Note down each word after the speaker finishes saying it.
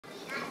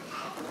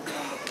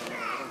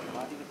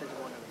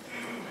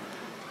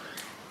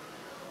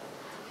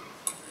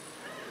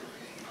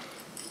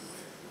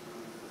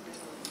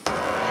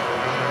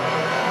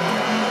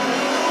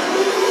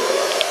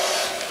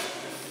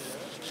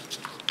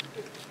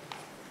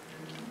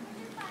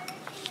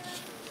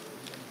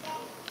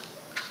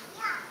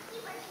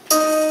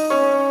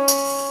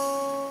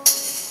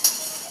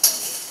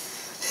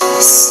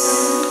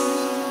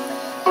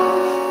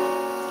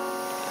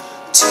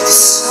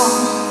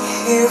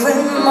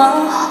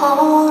my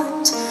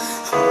heart,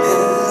 a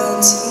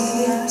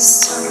melody I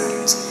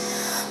start,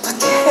 but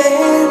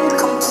can't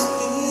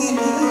complete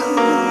it.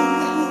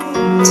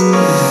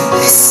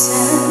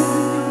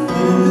 Listen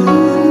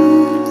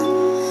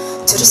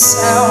to the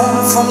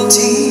sound from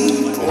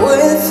deep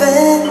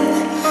within.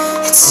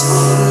 It's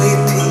only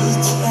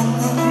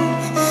beginning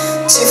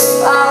to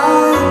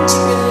find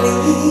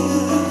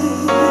release.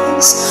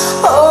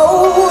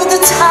 Oh, the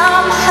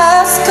time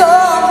has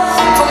come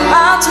for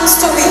mountains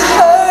to be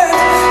heard.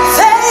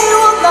 They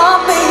will not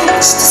be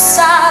pushed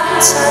aside and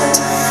turned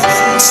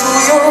into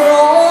your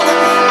own,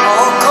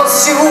 all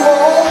 'cause you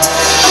won't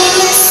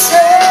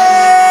listen.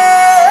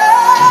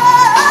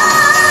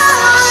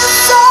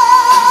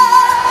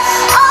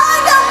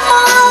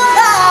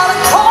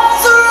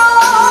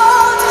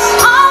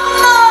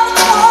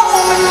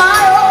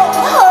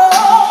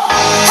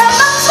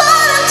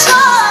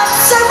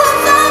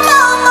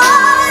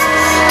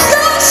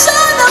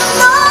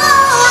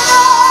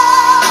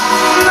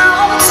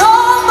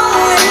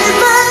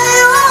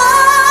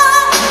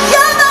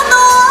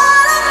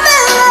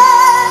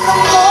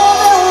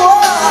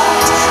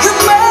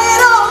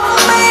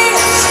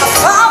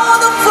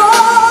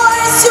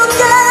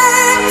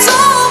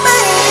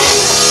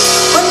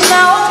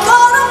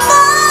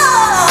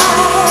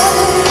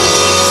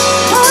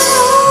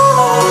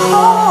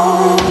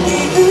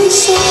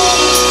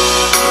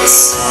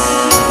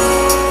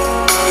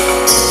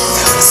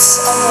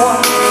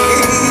 Someone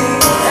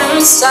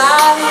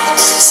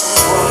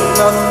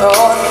I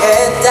thought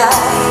had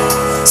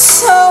died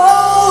so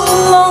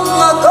long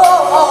ago.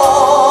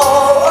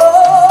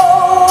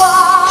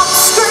 I'm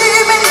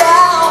screaming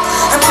down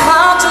and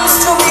mountains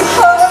to be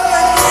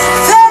heard.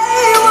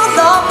 They will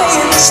not be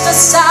pushed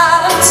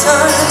aside and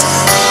turned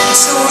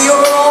into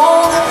your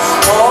own,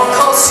 all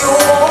 'cause you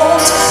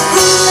won't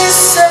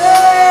listen.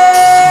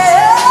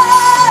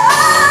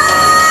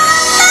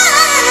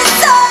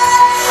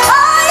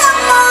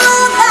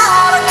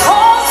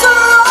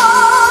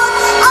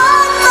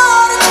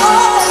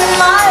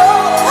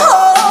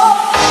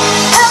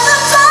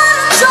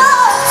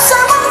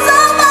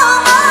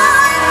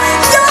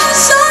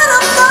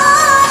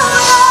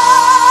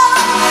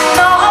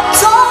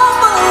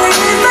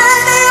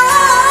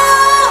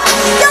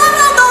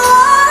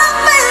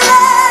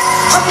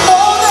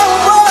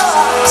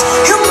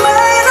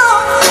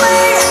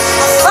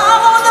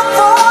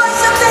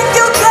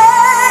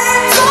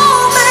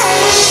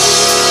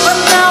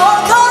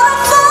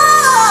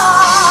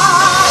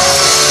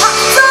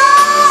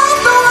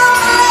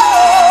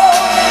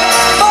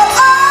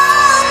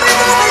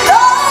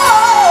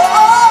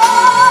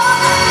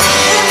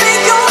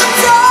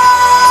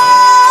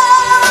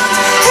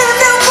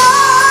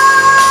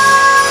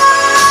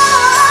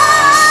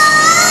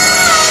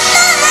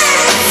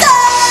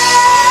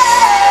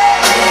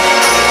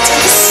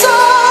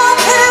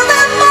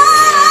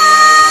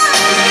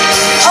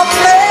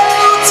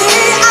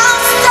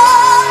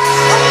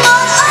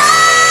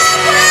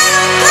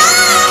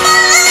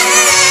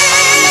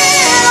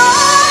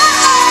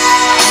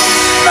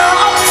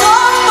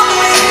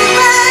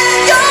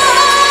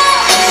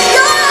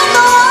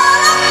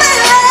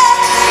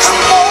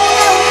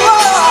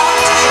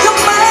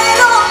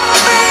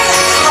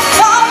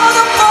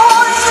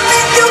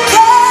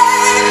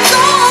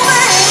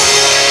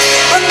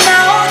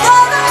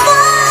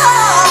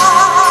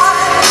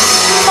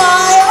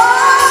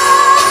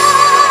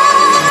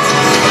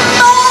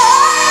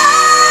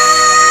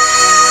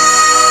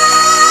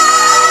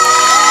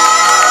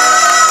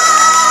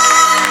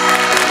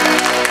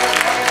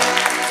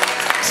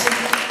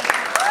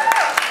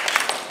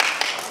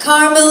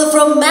 Carmel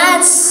from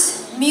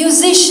Matt's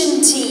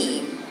musician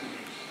team.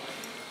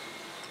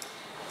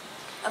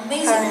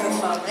 Amazing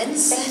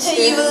performance.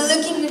 You were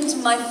looking into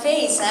my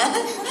face, huh?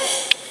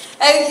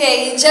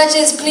 Okay,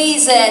 judges,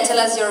 please tell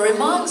us your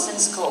remarks and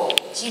score.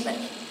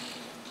 Jiman.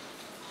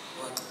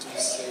 What to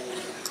say?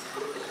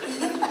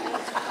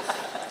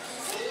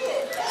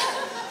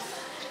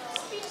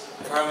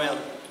 Carmel.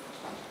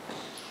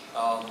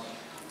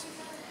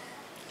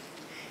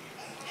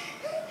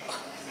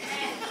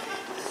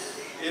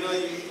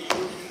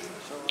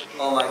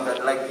 Oh my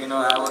God! Like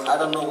I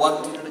don't know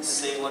what to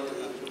say, what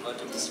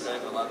to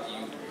describe about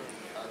you.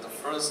 The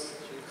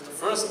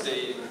first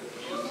day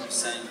you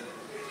sang,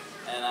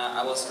 and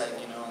I was like,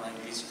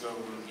 like this girl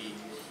will be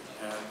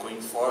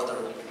going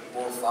further,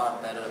 more far,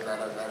 better,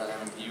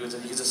 and you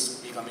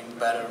just becoming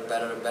better, and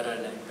better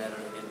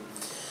again.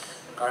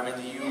 Carmen,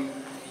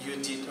 you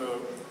did a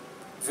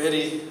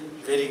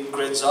very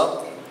great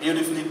job,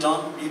 beautifully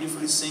done,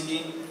 beautifully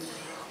singing.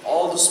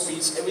 All the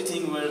speech,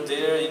 everything were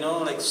there,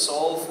 like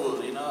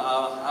soulful,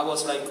 I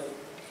was like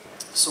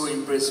so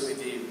impressed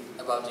with you,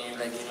 about you,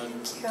 like,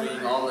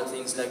 doing all the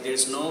things, like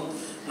there's no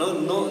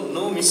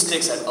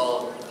mistakes at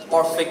all.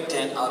 Perfect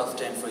 10 out of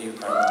 10 for you,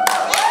 Carmen.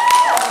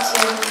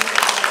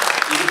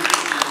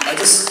 I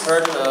just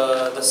heard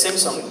the same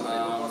song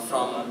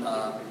from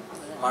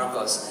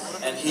Marcos,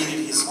 and he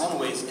did his own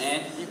ways,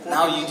 and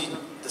now you did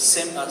the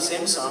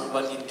same song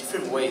but in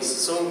different ways.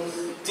 So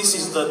this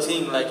is the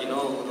thing, like, you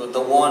know,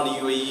 the one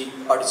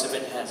UAE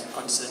contestant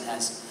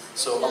has.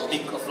 So a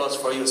big applause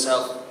for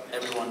yourself,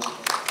 everyone.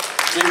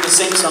 Doing the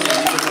same song in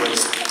different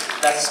ways.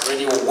 That's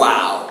really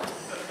wow.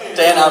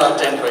 10 out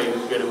of 10 for you.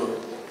 Incredible.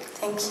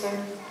 Thank you.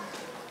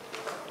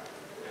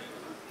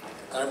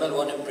 Carmel,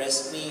 what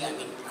impressed me, I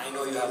mean, I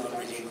know you have a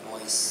brilliant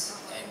voice,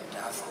 and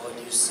I've heard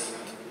you sing,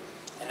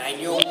 and I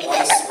knew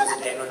voice was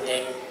a 10 on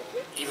 10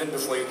 even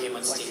before you came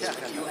on stage,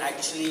 but you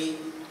actually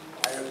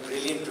are a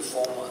brilliant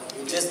performer.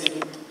 You just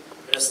didn't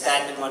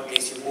stand in one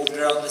place, you moved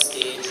around the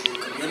stage, you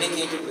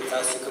communicated with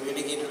us, you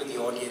communicated with the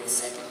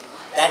audience, and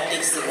that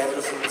takes the level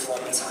of your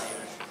performance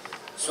higher.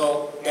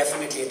 So,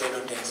 definitely a 10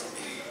 on 10 for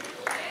me.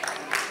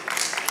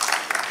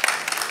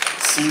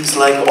 Seems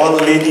like all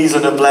the ladies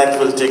on the black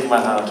will take my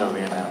heart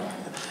away now.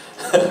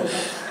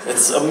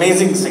 It's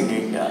amazing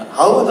singing.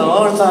 How on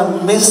earth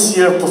I missed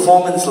your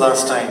performance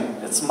last time?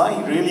 It's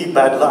my really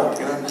bad luck,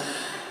 you know.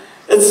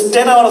 It's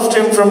 10 out of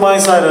 10 from my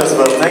side as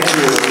well. Thank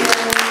you.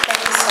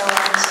 Thank you so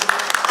much.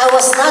 I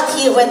was not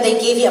here when they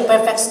gave you a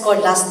perfect score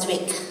last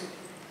week.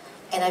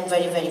 And I'm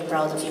very, very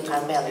proud of you,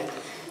 Carmel.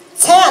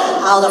 10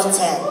 out of 10.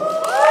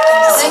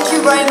 Thank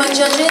you very much,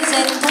 judges,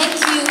 and thank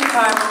you,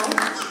 Carmel,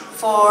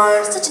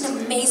 for such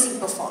an amazing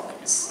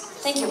performance.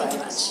 Thank you very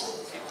much.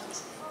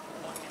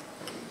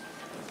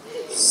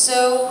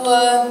 So,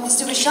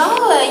 Mr.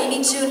 Vishal, you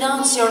need to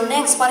announce your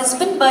next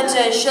participant, but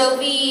shall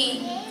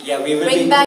we Yeah, we will bring be back